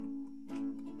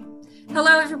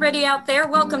Hello, everybody out there.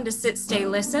 Welcome to Sit, Stay,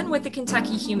 Listen with the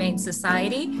Kentucky Humane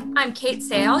Society. I'm Kate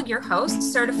Sale, your host,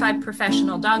 certified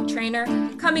professional dog trainer,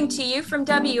 coming to you from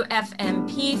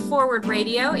WFMP Forward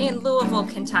Radio in Louisville,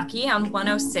 Kentucky on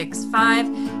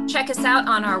 106.5. Check us out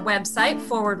on our website,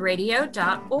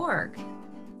 forwardradio.org.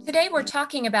 Today, we're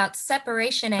talking about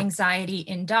separation anxiety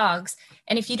in dogs.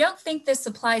 And if you don't think this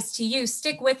applies to you,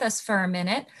 stick with us for a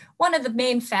minute. One of the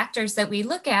main factors that we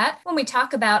look at when we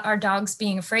talk about our dogs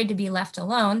being afraid to be left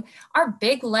alone are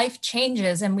big life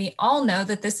changes. And we all know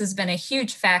that this has been a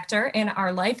huge factor in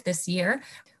our life this year.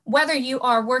 Whether you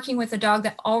are working with a dog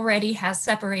that already has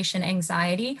separation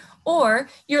anxiety or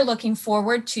you're looking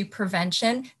forward to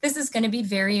prevention, this is going to be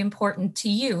very important to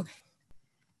you.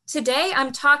 Today,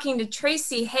 I'm talking to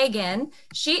Tracey Hagan.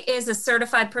 She is a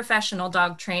certified professional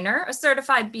dog trainer, a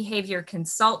certified behavior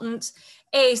consultant,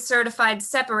 a certified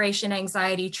separation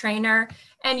anxiety trainer,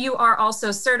 and you are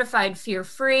also certified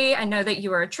fear-free. I know that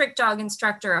you are a trick dog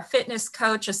instructor, a fitness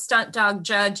coach, a stunt dog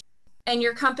judge, and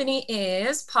your company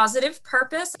is Positive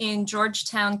Purpose in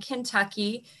Georgetown,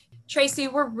 Kentucky. Tracey,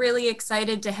 we're really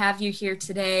excited to have you here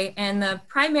today, and the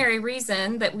primary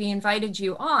reason that we invited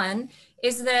you on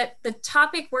is that the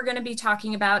topic we're going to be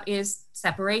talking about is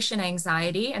separation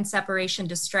anxiety and separation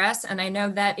distress. And I know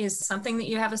that is something that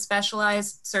you have a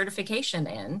specialized certification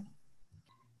in.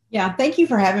 Yeah, thank you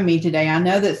for having me today. I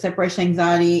know that separation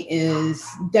anxiety is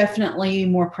definitely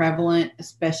more prevalent,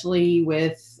 especially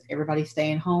with everybody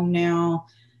staying home now.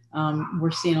 We're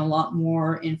seeing a lot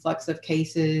more influx of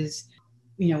cases,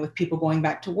 with people going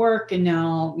back to work, and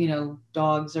now,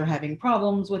 dogs are having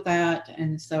problems with that.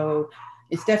 And so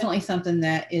it's definitely something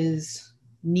that is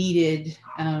needed,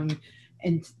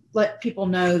 and let people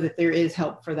know that there is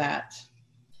help for that.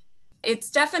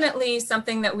 It's definitely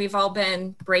something that we've all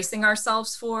been bracing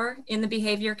ourselves for in the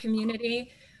behavior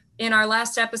community. In our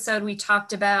last episode, we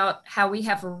talked about how we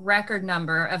have a record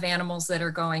number of animals that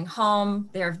are going home.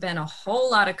 There have been a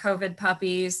whole lot of COVID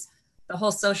puppies. The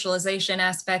whole socialization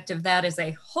aspect of that is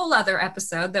a whole other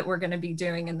episode that we're going to be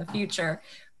doing in the future.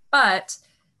 But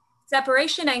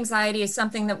separation anxiety is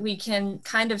something that we can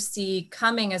kind of see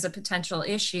coming as a potential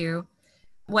issue,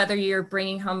 whether you're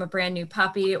bringing home a brand new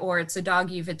puppy or it's a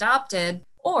dog you've adopted,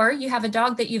 or you have a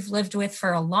dog that you've lived with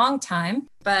for a long time.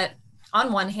 But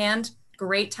on one hand,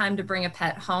 great time to bring a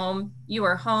pet home. You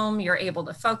are home, you're able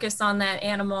to focus on that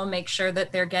animal, make sure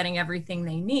that they're getting everything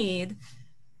they need.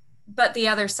 But the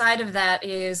other side of that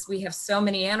is we have so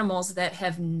many animals that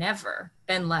have never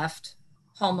been left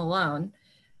home alone.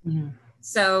 Mm-hmm.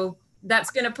 So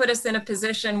that's going to put us in a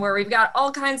position where we've got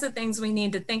all kinds of things we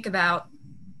need to think about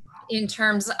in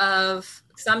terms of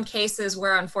some cases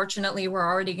where unfortunately we're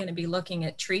already going to be looking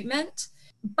at treatment.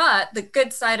 But the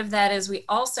good side of that is we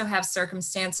also have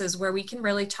circumstances where we can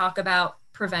really talk about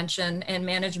prevention and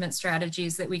management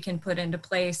strategies that we can put into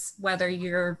place, whether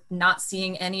you're not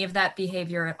seeing any of that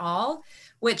behavior at all,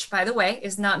 which, by the way,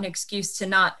 is not an excuse to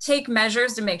not take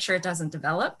measures to make sure it doesn't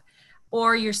develop,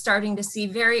 or you're starting to see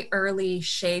very early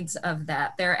shades of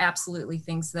that. There are absolutely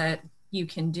things that you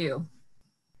can do.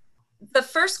 The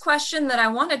first question that I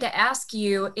wanted to ask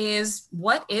you is,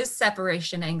 what is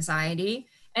separation anxiety?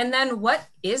 And then what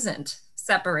isn't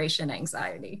separation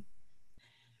anxiety?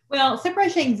 Well,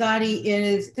 separation anxiety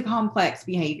is a complex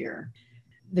behavior.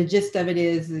 The gist of it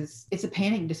is it's a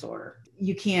panic disorder.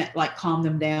 You can't calm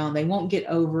them down. They won't get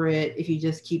over it if you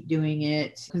just keep doing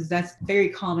it, because that's a very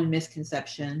common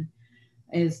misconception,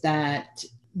 is that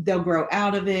they'll grow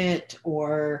out of it,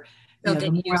 or they'll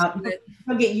get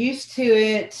used to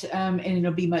it, and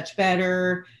it'll be much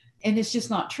better. And it's just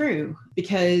not true,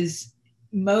 because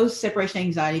most separation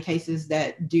anxiety cases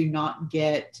that do not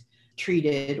get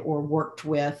treated or worked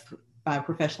with by a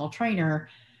professional trainer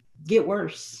get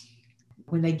worse.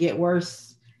 When they get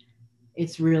worse,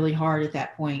 it's really hard at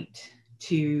that point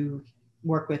to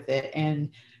work with it. And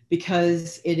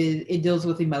because it deals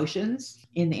with emotions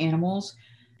in the animals,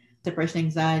 separation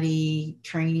anxiety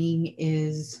training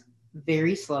is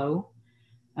very slow,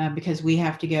 because we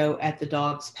have to go at the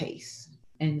dog's pace.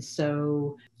 And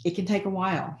so it can take a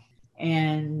while.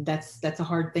 And that's a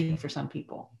hard thing for some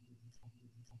people.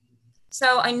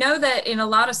 So I know that in a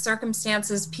lot of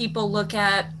circumstances, people look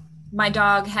at, my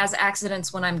dog has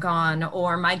accidents when I'm gone,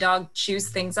 or my dog chews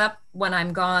things up when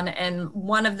I'm gone. And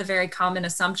one of the very common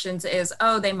assumptions is,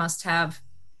 oh, they must have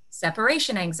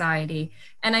separation anxiety.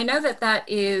 And I know that that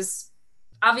is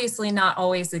obviously not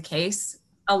always the case.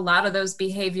 A lot of those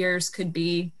behaviors could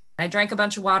be, I drank a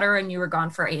bunch of water and you were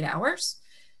gone for 8 hours.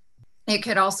 It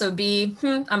could also be,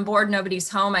 I'm bored, nobody's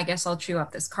home, I guess I'll chew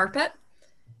up this carpet.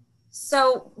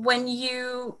 So when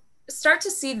you start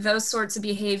to see those sorts of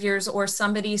behaviors, or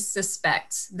somebody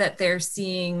suspects that they're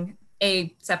seeing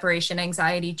a separation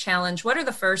anxiety challenge, what are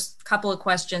the first couple of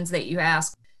questions that you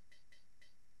ask?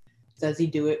 Does he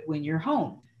do it when you're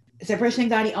home? Separation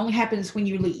anxiety only happens when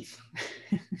you leave.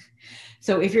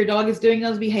 So if your dog is doing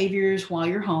those behaviors while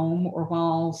you're home or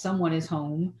while someone is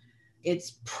home,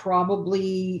 it's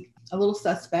probably a little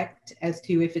suspect as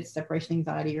to if it's separation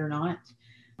anxiety or not.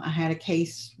 I had a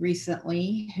case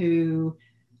recently who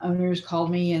owners called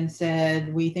me and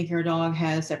said, we think our dog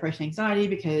has separation anxiety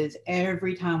because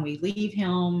every time we leave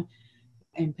him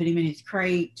and put him in his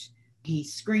crate, he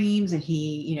screams and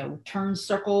he, turns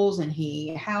circles and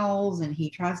he howls and he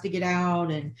tries to get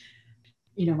out. And,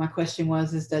 my question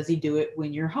was, does he do it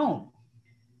when you're home?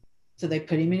 So they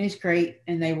put him in his crate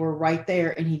and they were right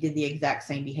there and he did the exact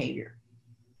same behavior.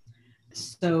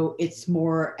 So it's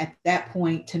more at that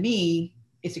point, to me,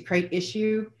 it's a crate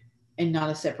issue and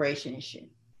not a separation issue.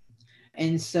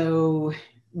 And so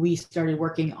we started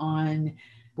working on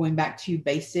going back to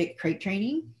basic crate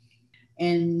training,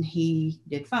 and he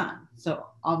did fine. So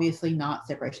obviously not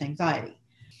separation anxiety.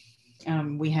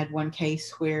 We had one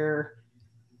case where,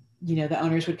 the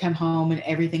owners would come home and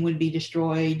everything would be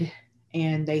destroyed,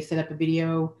 and they set up a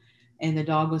video and the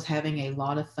dog was having a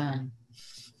lot of fun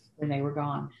when they were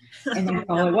gone. And that's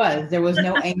all it was. There was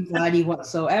no anxiety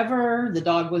whatsoever. The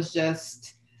dog was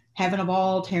just having a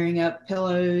ball, tearing up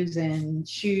pillows and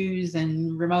shoes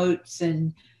and remotes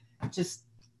and just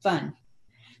fun.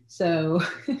 So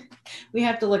we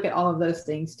have to look at all of those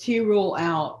things to rule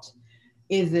out,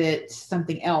 is it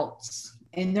something else?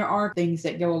 And there are things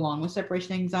that go along with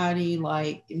separation anxiety,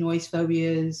 like noise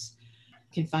phobias.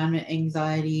 Confinement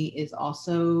anxiety is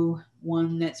also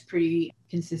one that's pretty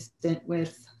consistent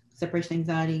with separation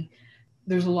anxiety.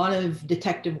 There's a lot of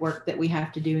detective work that we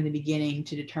have to do in the beginning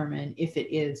to determine if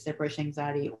it is separation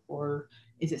anxiety or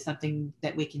is it something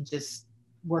that we can just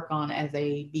work on as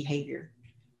a behavior.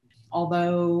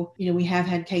 Although, we have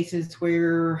had cases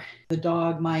where the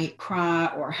dog might cry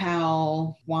or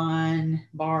howl, whine,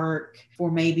 bark for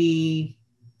maybe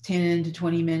 10 to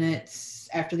 20 minutes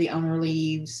after the owner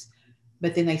leaves,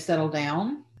 but then they settle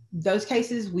down. Those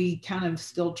cases we kind of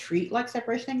still treat like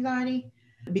separation anxiety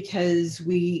because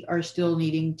we are still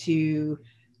needing to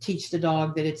teach the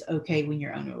dog that it's okay when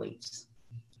your owner leaves.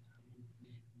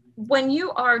 When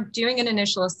you are doing an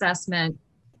initial assessment,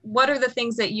 what are the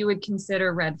things that you would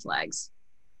consider red flags?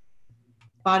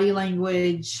 Body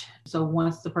language. So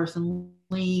once the person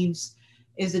leaves,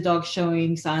 is the dog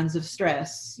showing signs of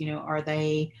stress? Are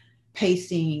they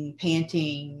pacing,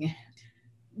 panting,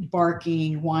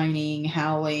 barking, whining,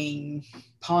 howling,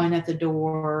 pawing at the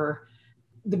door?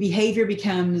 The behavior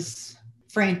becomes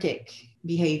frantic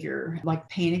behavior, like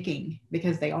panicking,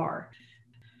 because they are.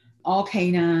 All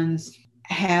canines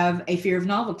have a fear of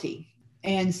novelty.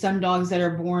 And some dogs that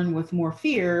are born with more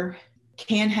fear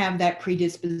can have that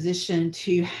predisposition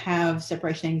to have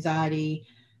separation anxiety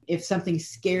if something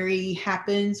scary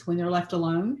happens when they're left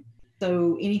alone.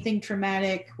 So anything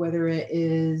traumatic, whether it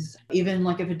is even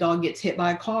like if a dog gets hit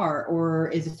by a car or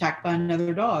is attacked by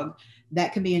another dog,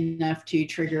 that can be enough to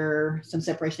trigger some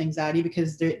separation anxiety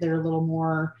because they're a little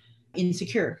more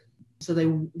insecure. So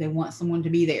they want someone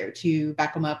to be there to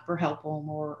back them up or help them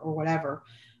or whatever.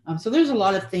 So there's a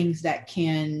lot of things that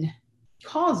can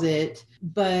cause it,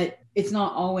 but it's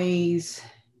not always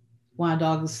why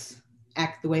dogs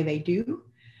act the way they do.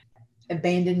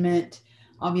 Abandonment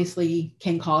obviously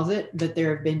can cause it, but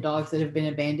there have been dogs that have been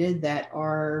abandoned that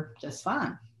are just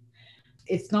fine.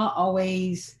 It's not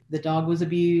always the dog was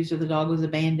abused or the dog was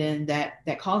abandoned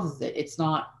that causes it. It's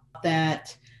not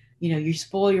that, you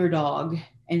spoil your dog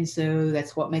and so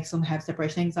that's what makes them have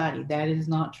separation anxiety. That is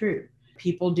not true.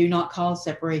 People do not cause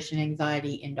separation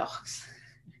anxiety in dogs.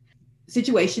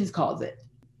 Situations cause it.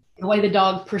 The way the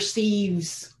dog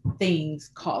perceives things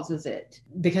causes it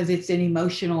because it's an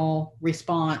emotional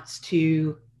response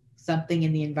to something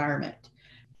in the environment.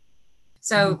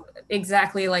 So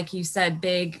exactly like you said,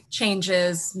 big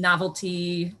changes,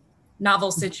 novelty,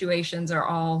 novel situations are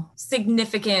all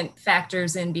significant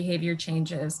factors in behavior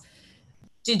changes.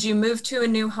 Did you move to a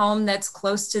new home that's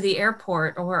close to the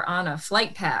airport or on a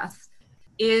flight path?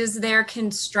 Is there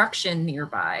construction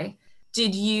nearby?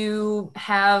 Did you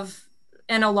have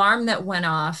an alarm that went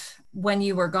off when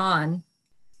you were gone?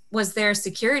 Was there a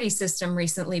security system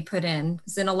recently put in?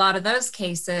 Because in a lot of those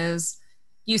cases,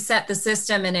 you set the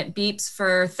system and it beeps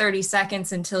for 30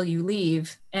 seconds until you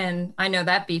leave. And I know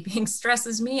that beeping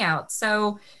stresses me out.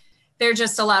 So there are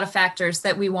just a lot of factors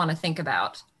that we want to think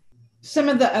about. Some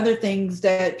of the other things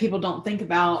that people don't think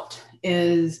about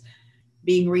is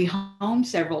being rehomed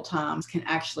several times can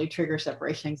actually trigger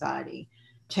separation anxiety.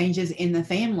 changes in the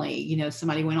family. You know,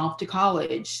 somebody went off to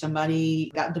college,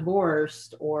 somebody got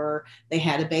divorced, or they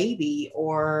had a baby,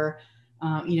 or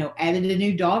added a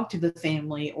new dog to the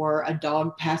family, or a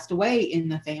dog passed away in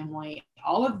the family.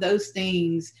 All of those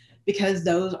things, because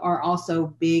those are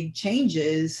also big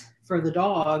changes for the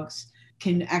dogs,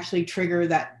 can actually trigger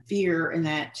that fear and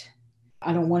that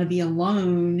I don't want to be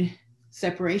alone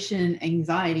separation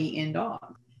anxiety in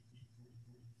dogs.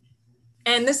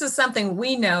 And this is something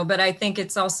we know, but I think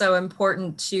it's also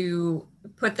important to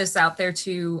put this out there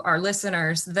to our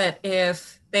listeners that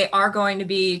if they are going to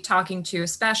be talking to a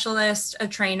specialist, a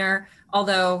trainer,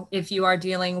 although if you are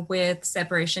dealing with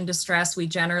separation distress, we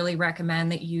generally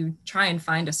recommend that you try and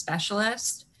find a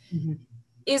specialist,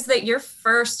 is that your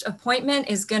first appointment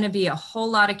is going to be a whole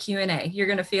lot of Q&A. You're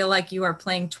going to feel like you are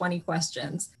playing 20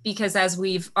 questions because, as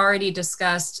we've already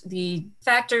discussed, the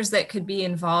factors that could be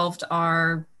involved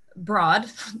are broad,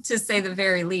 to say the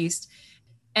very least.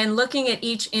 And looking at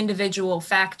each individual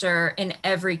factor in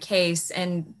every case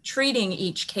and treating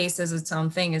each case as its own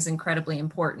thing is incredibly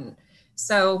important.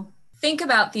 So think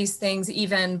about these things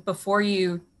even before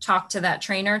you talk to that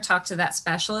trainer, talk to that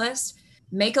specialist.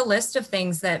 Make a list of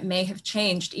things that may have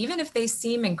changed, even if they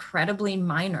seem incredibly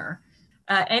minor.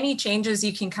 Any changes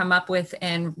you can come up with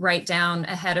and write down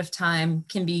ahead of time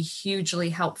can be hugely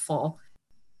helpful.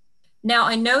 Now,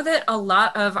 I know that a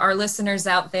lot of our listeners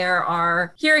out there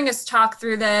are hearing us talk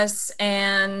through this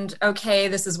and, okay,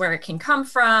 this is where it can come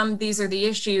from. These are the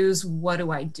issues. What do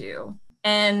I do?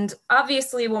 And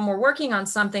obviously, when we're working on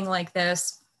something like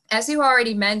this, as you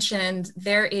already mentioned,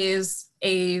 there is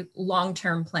a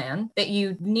long-term plan that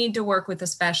you need to work with a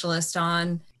specialist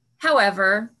on.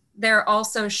 However, there are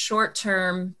also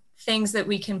short-term things that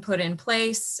we can put in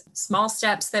place, small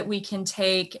steps that we can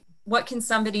take. What can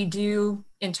somebody do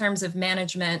in terms of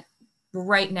management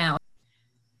right now?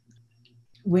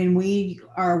 When we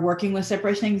are working with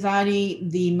separation anxiety,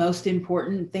 the most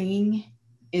important thing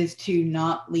is to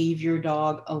not leave your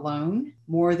dog alone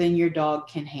more than your dog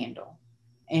can handle.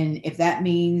 And if that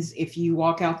means if you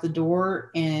walk out the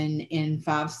door and in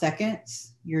 5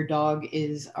 seconds, your dog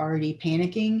is already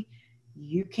panicking,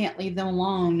 you can't leave them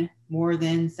alone more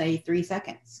than, say, 3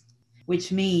 seconds,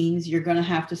 which means you're going to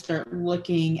have to start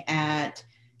looking at,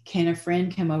 can a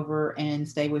friend come over and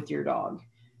stay with your dog?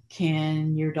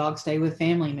 Can your dog stay with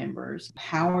family members?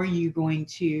 How are you going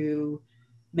to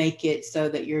make it so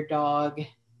that your dog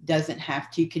doesn't have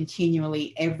to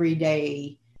continually every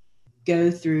day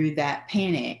go through that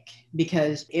panic?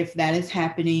 Because if that is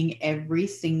happening every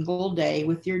single day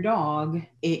with your dog,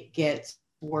 it gets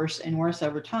worse and worse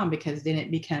over time, because then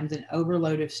it becomes an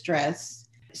overload of stress.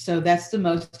 So that's the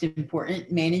most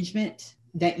important management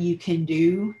that you can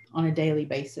do on a daily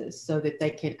basis, so that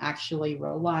they can actually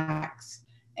relax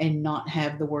and not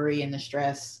have the worry and the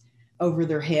stress over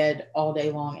their head all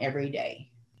day long, every day.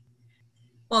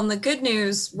 Well, and the good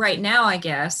news right now, I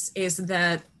guess, is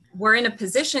that we're in a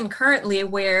position currently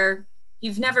where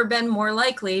you've never been more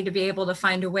likely to be able to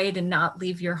find a way to not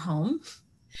leave your home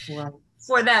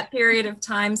for that period of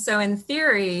time. So in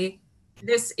theory,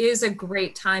 this is a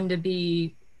great time to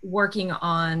be working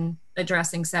on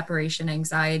addressing separation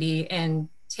anxiety and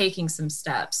taking some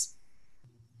steps.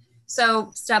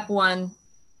 So step 1,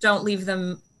 don't leave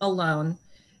them alone.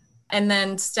 And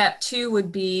then step 2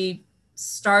 would be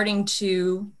starting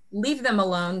to leave them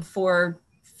alone for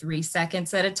 3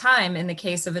 seconds at a time in the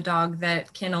case of a dog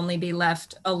that can only be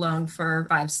left alone for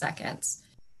 5 seconds.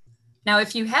 Now,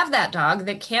 if you have that dog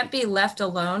that can't be left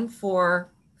alone for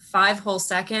 5 whole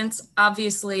seconds,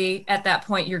 obviously at that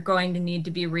point, you're going to need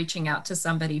to be reaching out to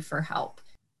somebody for help.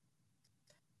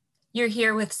 You're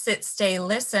here with Sit, Stay,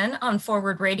 Listen on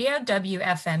Forward Radio,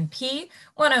 WFMP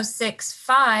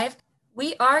 106.5.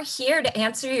 We are here to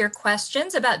answer your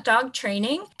questions about dog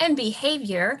training and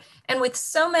behavior. And with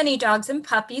so many dogs and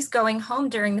puppies going home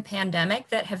during the pandemic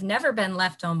that have never been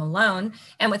left home alone,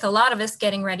 and with a lot of us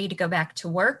getting ready to go back to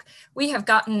work, we have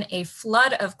gotten a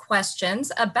flood of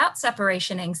questions about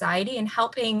separation anxiety and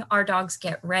helping our dogs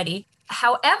get ready.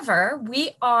 However,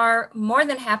 we are more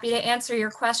than happy to answer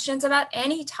your questions about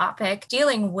any topic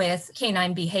dealing with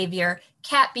canine behavior,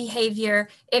 cat behavior.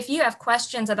 If you have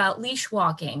questions about leash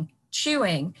walking,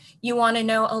 chewing, you want to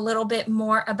know a little bit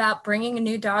more about bringing a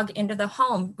new dog into the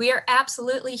home, we are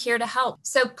absolutely here to help.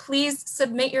 So please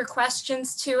submit your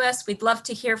questions to us. We'd love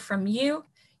to hear from you.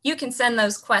 You can send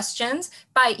those questions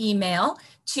by email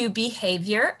to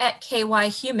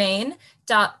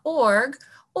behavior@kyhumane.org,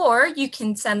 or you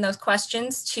can send those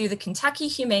questions to the Kentucky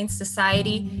Humane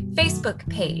Society Facebook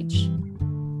page.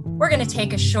 We're going to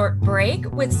take a short break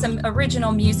with some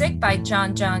original music by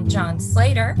John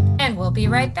Slater, and we'll be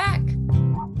right back.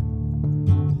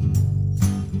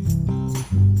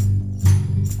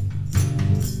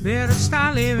 Better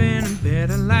start living a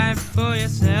better life for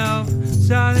yourself.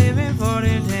 Start living for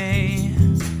today.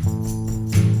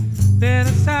 Better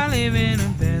start living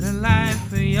a better life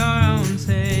for your own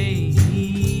sake.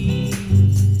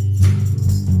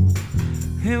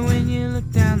 And when you look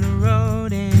down the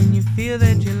road and you feel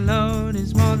that your load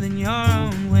is more than your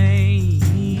own weight,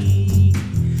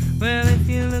 well, if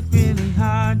you look really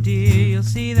hard, dear, you'll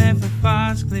see that the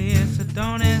far's clear, so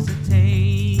don't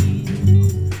hesitate.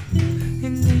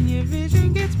 And then your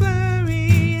vision gets blurry,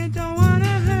 you don't wanna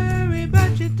hurry,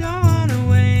 but you don't wanna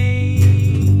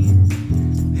wait.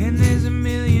 And there's a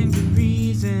million good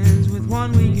reasons, with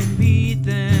one we can beat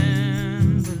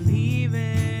them, believe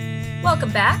it.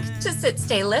 Welcome back to Sit,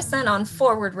 Stay, Listen on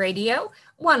Forward Radio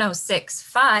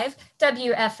 106.5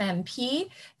 WFMP.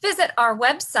 Visit our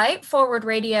website,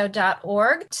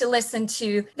 forwardradio.org, to listen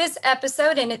to this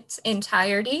episode in its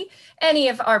entirety, any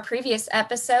of our previous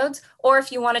episodes, or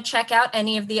if you want to check out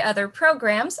any of the other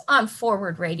programs on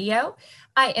Forward Radio.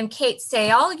 I am Kate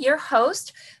Sayal, your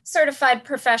host, certified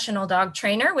professional dog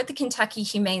trainer with the Kentucky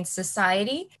Humane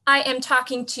Society. I am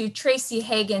talking to Tracey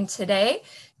Hagan today.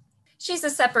 She's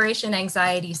a separation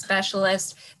anxiety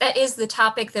specialist. That is the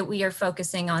topic that we are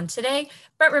focusing on today.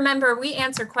 But remember, we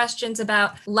answer questions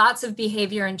about lots of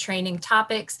behavior and training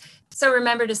topics. So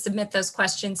remember to submit those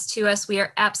questions to us. We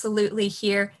are absolutely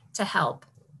here to help.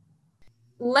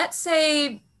 Let's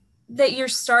say that you're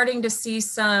starting to see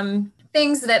some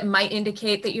things that might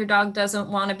indicate that your dog doesn't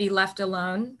want to be left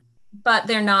alone, but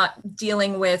they're not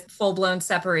dealing with full-blown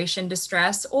separation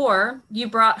distress, or you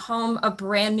brought home a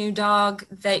brand new dog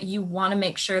that you want to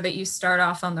make sure that you start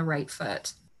off on the right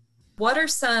foot. What are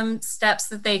some steps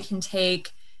that they can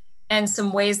take and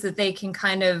some ways that they can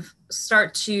kind of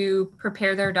start to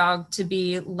prepare their dog to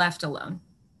be left alone?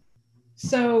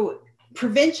 So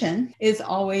prevention is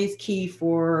always key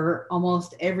for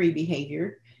almost every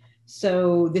behavior.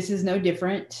 So this is no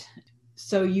different.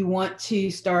 So you want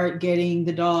to start getting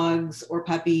the dogs or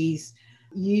puppies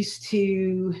used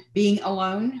to being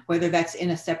alone, whether that's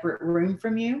in a separate room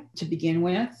from you to begin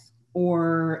with,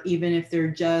 or even if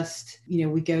they're just,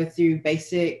 we go through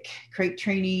basic crate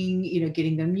training,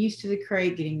 getting them used to the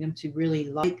crate, getting them to really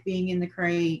like being in the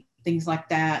crate, things like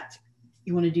that.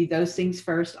 You want to do those things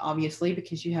first, obviously,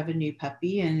 because you have a new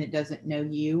puppy and it doesn't know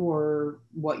you or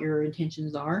what your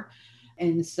intentions are.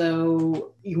 And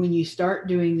so when you start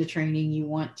doing the training, you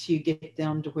want to get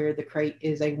them to where the crate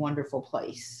is a wonderful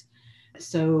place.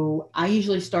 So I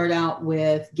usually start out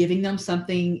with giving them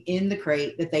something in the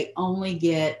crate that they only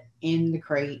get in the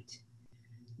crate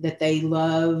that they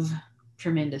love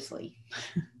tremendously.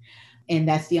 And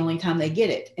that's the only time they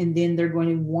get it. And then they're going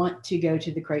to want to go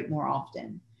to the crate more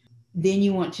often. Then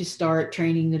you want to start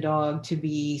training the dog to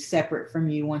be separate from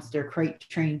you once they're crate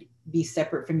trained, be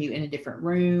separate from you in a different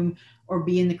room, or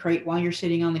be in the crate while you're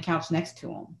sitting on the couch next to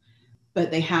them.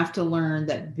 But they have to learn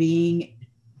that being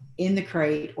in the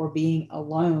crate or being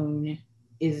alone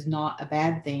is not a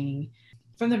bad thing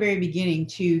from the very beginning,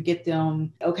 to get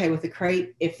them okay with the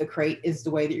crate if the crate is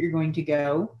the way that you're going to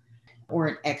go, or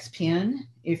an X pen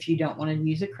if you don't want to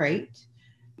use a crate.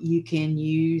 You can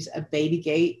use a baby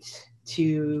gate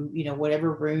to,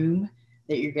 whatever room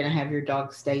that you're going to have your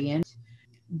dog stay in.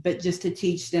 But just to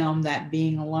teach them that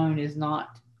being alone is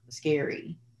not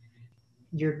scary.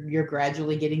 You're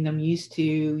gradually getting them used to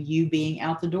you being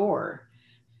out the door.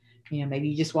 Maybe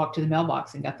you just walked to the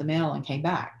mailbox and got the mail and came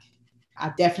back.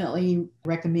 I definitely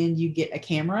recommend you get a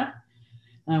camera,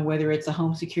 whether it's a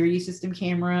home security system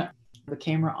camera, the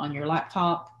camera on your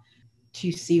laptop,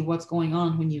 to see what's going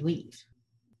on when you leave.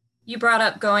 You brought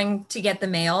up going to get the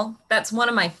mail. That's one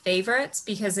of my favorites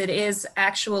because it is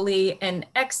actually an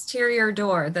exterior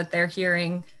door that they're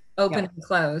hearing open and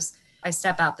close. I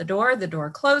step out the door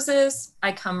closes,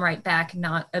 I come right back,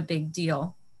 not a big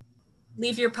deal.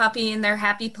 Leave your puppy in their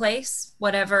happy place,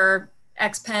 whatever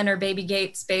X-Pen or baby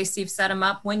gate space you've set them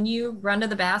up when you run to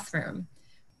the bathroom.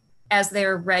 As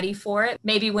they're ready for it,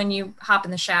 maybe when you hop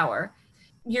in the shower.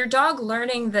 Your dog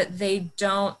learning that they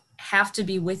don't have to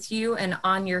be with you and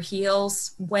on your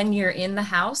heels when you're in the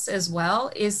house as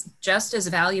well is just as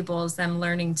valuable as them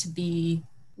learning to be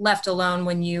left alone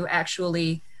when you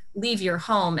actually leave your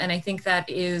home. And I think that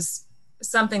is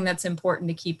something that's important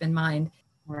to keep in mind.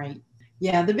 Right.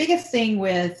 Yeah. The biggest thing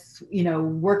with,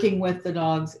 working with the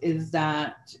dogs is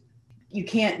that you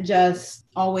can't just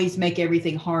always make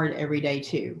everything hard every day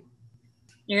too.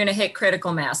 You're going to hit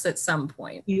critical mass at some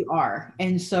point. You are.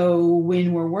 And so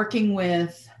when we're working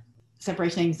with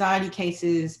separation anxiety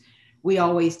cases, we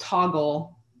always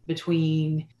toggle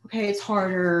between, okay, it's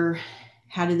harder.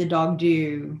 How did the dog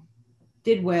do?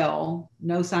 Did well,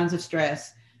 no signs of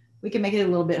stress. We can make it a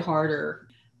little bit harder.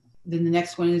 then the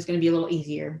next one is going to be a little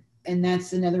easier. And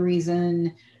that's another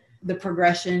reason the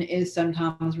progression is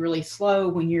sometimes really slow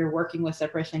when you're working with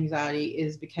separation anxiety,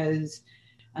 is because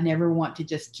I never want to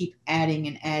just keep adding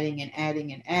and adding and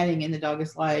adding and adding. And the dog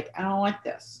is like, I don't like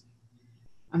this.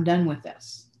 I'm done with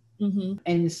this. Mm-hmm.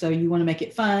 And so you want to make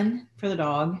it fun for the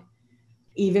dog,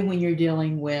 even when you're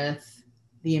dealing with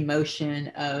the emotion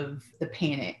of the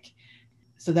panic.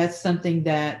 So that's something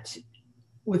that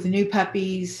with the new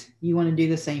puppies, you want to do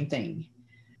the same thing.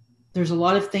 There's a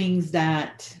lot of things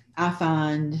that I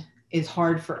find is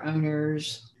hard for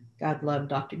owners. God love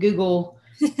Dr. Google.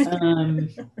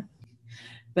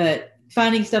 But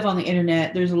finding stuff on the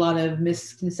internet, there's a lot of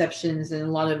misconceptions and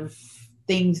a lot of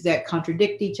things that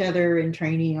contradict each other in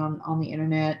training on the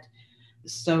internet.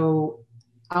 So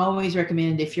I always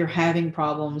recommend, if you're having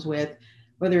problems with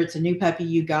whether it's a new puppy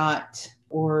you got,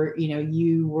 or, you know,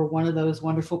 you were one of those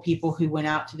wonderful people who went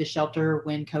out to the shelter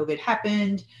when COVID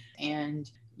happened,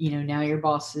 and, you know, now your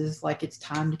boss is like, it's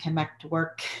time to come back to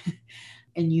work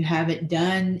and you haven't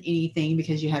done anything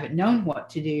because you haven't known what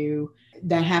to do.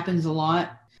 That happens a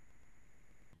lot.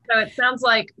 So it sounds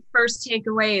like first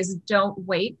takeaway is don't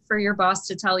wait for your boss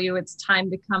to tell you it's time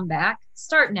to come back.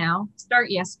 Start now. Start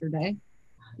yesterday.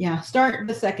 Yeah. Start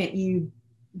the second you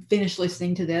finish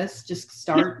listening to this. Just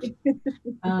start.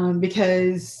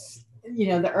 Because, you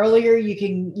know, the earlier you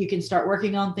can start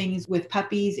working on things with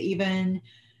puppies, even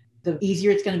the easier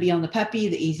it's going to be on the puppy,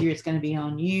 the easier it's going to be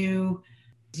on you.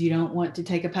 You don't want to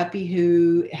take a puppy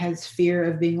who has fear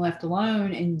of being left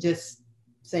alone and just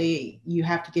say, you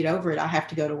have to get over it. I have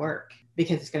to go to work,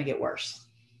 because it's going to get worse.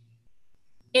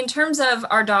 In terms of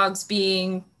our dogs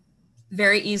being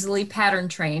very easily pattern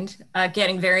trained,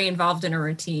 getting very involved in a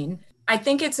routine, I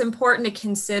think it's important to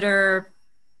consider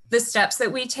the steps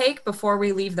that we take before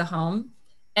we leave the home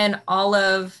and all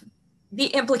of the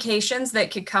implications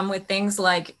that could come with things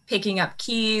like picking up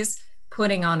keys,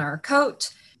 putting on our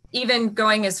coat, even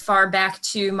going as far back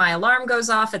to my alarm goes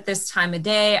off at this time of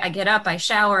day, I get up, I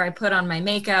shower, I put on my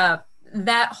makeup,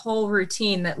 that whole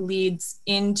routine that leads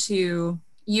into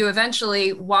you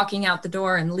eventually walking out the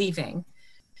door and leaving.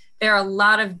 There are a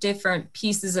lot of different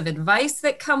pieces of advice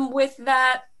that come with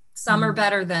that. Some are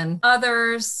better than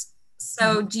others.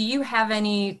 So do you have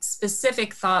any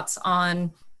specific thoughts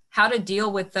on how to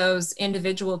deal with those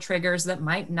individual triggers that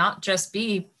might not just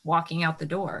be walking out the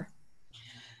door?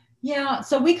 Yeah,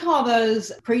 so we call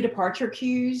those pre-departure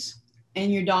cues,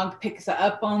 and your dog picks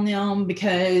up on them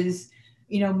because,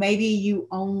 you know, maybe you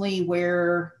only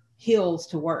wear heels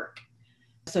to work.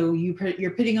 So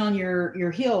you're putting on your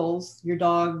heels, your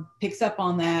dog picks up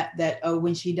on that, oh,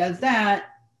 when she does that,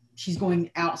 she's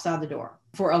going outside the door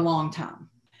for a long time.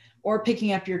 Or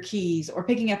picking up your keys, or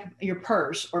picking up your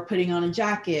purse, or putting on a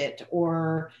jacket,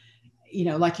 or, you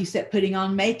know, like you said, putting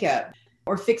on makeup,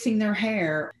 or fixing their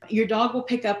hair. Your dog will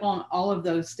pick up on all of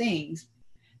those things.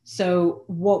 So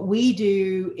what we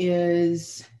do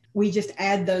is we just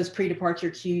add those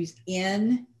pre-departure cues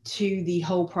in to the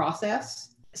whole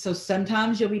process. So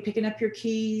sometimes you'll be picking up your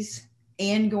keys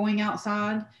and going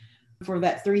outside for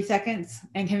that 3 seconds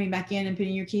and coming back in and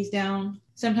putting your keys down.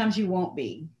 Sometimes you won't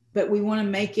be, but we want to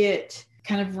make it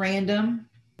kind of random.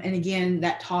 And again,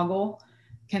 that toggle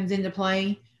comes into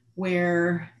play.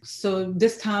 So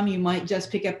this time you might just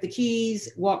pick up the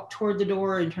keys, walk toward the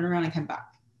door, and turn around and come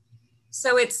back.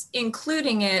 So it's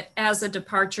including it as a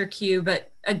departure cue,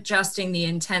 but adjusting the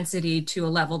intensity to a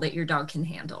level that your dog can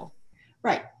handle.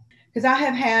 Right. Because I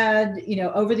have had, you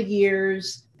know, over the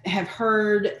years, have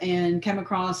heard and come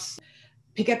across,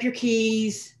 pick up your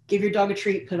keys, give your dog a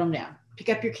treat, put them down. Pick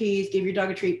up your keys, give your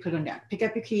dog a treat, put them down. Pick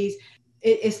up your keys.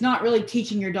 It's not really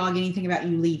teaching your dog anything about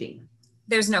you leaving.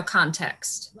 There's no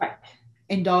context. Right.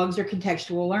 And dogs are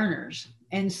contextual learners.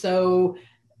 And so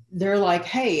they're like,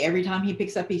 hey, every time he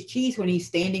picks up his keys, when he's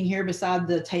standing here beside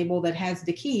the table that has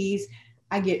the keys,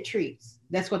 I get treats.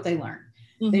 That's what they learn.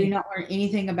 Mm-hmm. They do not learn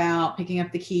anything about picking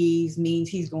up the keys means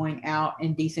he's going out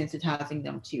and desensitizing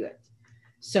them to it.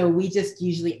 So we just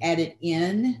usually add it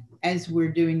in as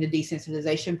we're doing the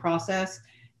desensitization process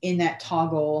in that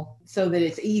toggle so that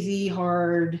it's easy,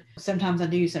 hard. Sometimes I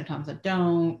do, sometimes I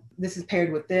don't. This is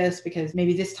paired with this because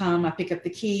maybe this time I pick up the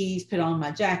keys, put on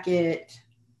my jacket,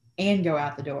 and go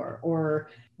out the door, or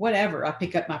whatever. I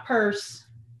pick up my purse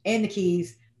and the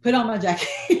keys, put on my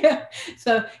jacket.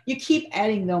 So you keep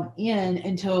adding them in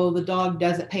until the dog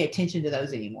doesn't pay attention to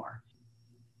those anymore.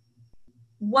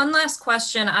 One last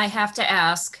question I have to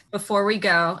ask before we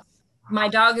go. My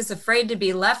dog is afraid to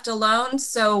be left alone.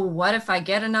 So what if I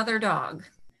get another dog?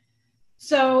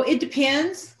 So it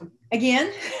depends.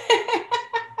 Again,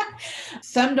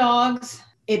 some dogs,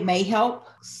 it may help.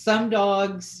 Some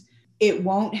dogs, it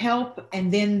won't help.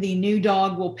 And then the new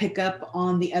dog will pick up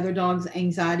on the other dog's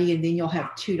anxiety, and then you'll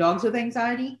have two dogs with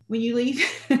anxiety when you leave.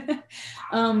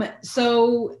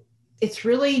 So it's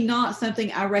really not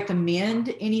something I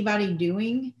recommend anybody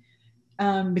doing,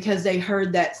 because they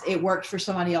heard that it worked for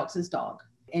somebody else's dog.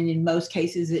 And in most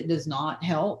cases, it does not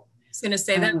help. I was going to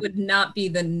say that would not be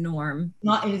the norm.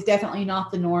 It is definitely not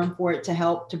the norm for it to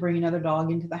help to bring another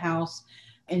dog into the house.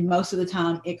 And most of the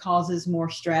time, it causes more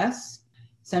stress.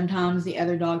 Sometimes the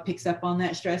other dog picks up on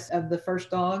that stress of the first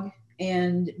dog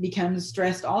and becomes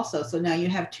stressed also. So now you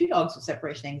have two dogs with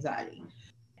separation anxiety.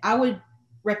 I would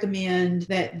recommend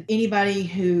that anybody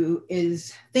who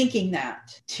is thinking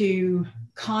that to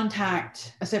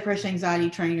contact a separation anxiety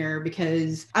trainer,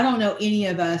 because I don't know any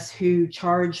of us who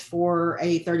charge for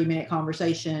a 30-minute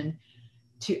conversation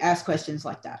to ask questions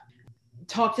like that.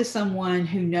 Talk to someone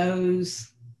who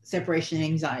knows separation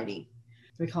anxiety.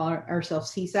 We call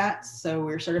ourselves CSATs. So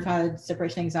we're certified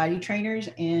separation anxiety trainers.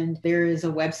 And there is a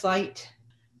website,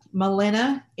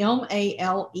 Malena,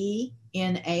 Malena,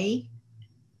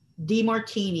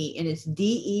 DeMartini, and it's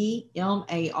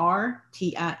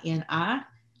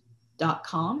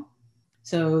DeMartini.com.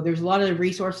 So there's a lot of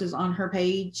resources on her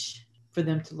page for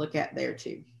them to look at there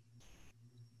too.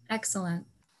 Excellent.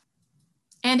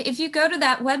 And if you go to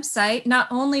that website, not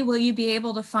only will you be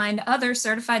able to find other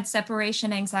certified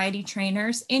separation anxiety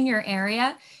trainers in your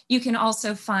area, you can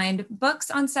also find books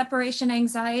on separation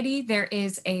anxiety. There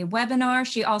is a webinar.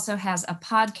 She also has a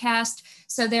podcast.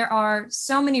 So there are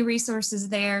so many resources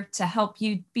there to help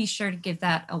you. Be sure to give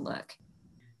that a look.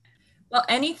 Well,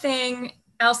 anything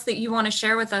else that you want to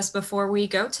share with us before we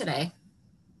go today?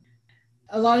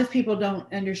 A lot of people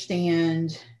don't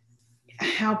understand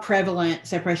how prevalent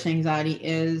separation anxiety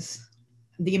is.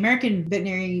 The American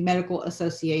Veterinary Medical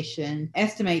Association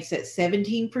estimates that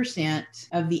 17%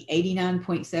 of the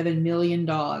 89.7 million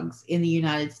dogs in the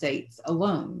United States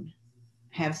alone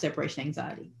have separation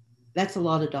anxiety. That's a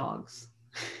lot of dogs.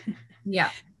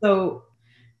 Yeah. So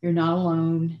you're not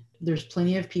alone. There's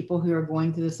plenty of people who are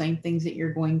going through the same things that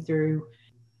you're going through.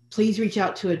 Please reach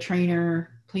out to a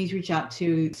trainer. Please reach out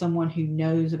to someone who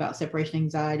knows about separation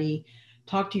anxiety.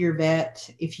 Talk to your vet.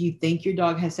 If you think your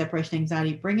dog has separation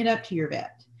anxiety, bring it up to your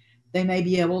vet. They may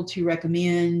be able to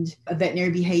recommend a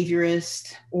veterinary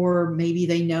behaviorist, or maybe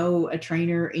they know a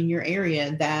trainer in your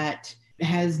area that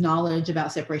has knowledge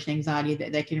about separation anxiety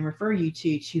that they can refer you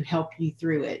to help you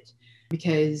through it.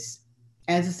 Because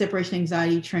as a separation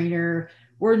anxiety trainer,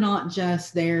 we're not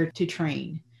just there to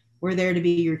train. We're there to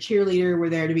be your cheerleader. We're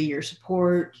there to be your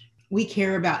support. We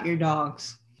care about your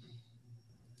dogs.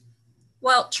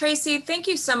 Well, Tracey, thank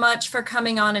you so much for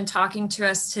coming on and talking to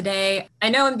us today. I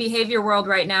know in behavior world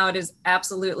right now, it is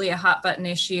absolutely a hot button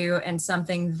issue and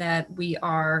something that we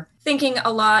are thinking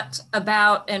a lot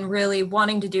about and really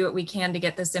wanting to do what we can to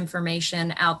get this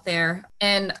information out there.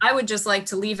 And I would just like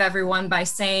to leave everyone by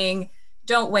saying,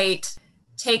 don't wait.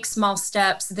 Take small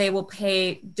steps. They will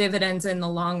pay dividends in the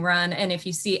long run. And if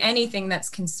you see anything that's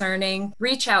concerning,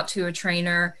 reach out to a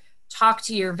trainer, talk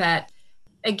to your vet.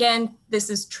 Again, this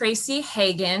is Tracey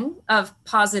Hagan of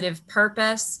Positive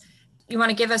Purpose. You want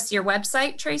to give us your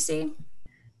website, Tracey?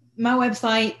 My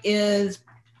website is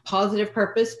Positive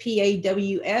Purpose,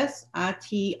 PAWSITIVEPURPOSE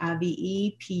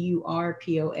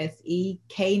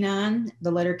K9,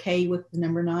 the letter K with the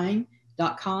number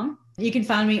 9.com. You can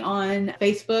find me on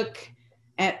Facebook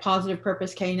at Positive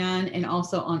Purpose K9 and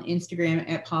also on Instagram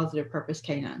at Positive Purpose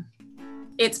K9.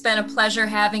 It's been a pleasure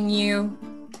having you.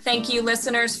 Thank you,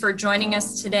 listeners, for joining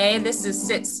us today. This is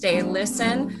Sit, Stay,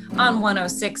 Listen on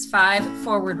 106.5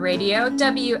 Forward Radio,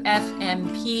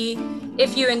 WFMP.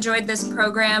 If you enjoyed this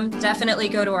program, definitely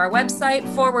go to our website,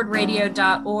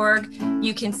 forwardradio.org.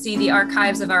 You can see the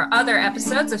archives of our other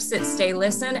episodes of Sit, Stay,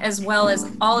 Listen, as well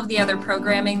as all of the other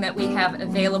programming that we have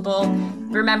available.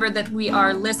 Remember that we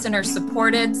are listener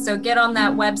supported, so get on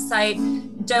that website,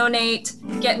 donate,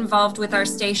 get involved with our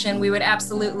station. We would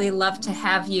absolutely love to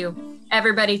have you.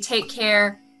 Everybody take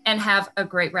care and have a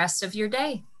great rest of your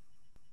day.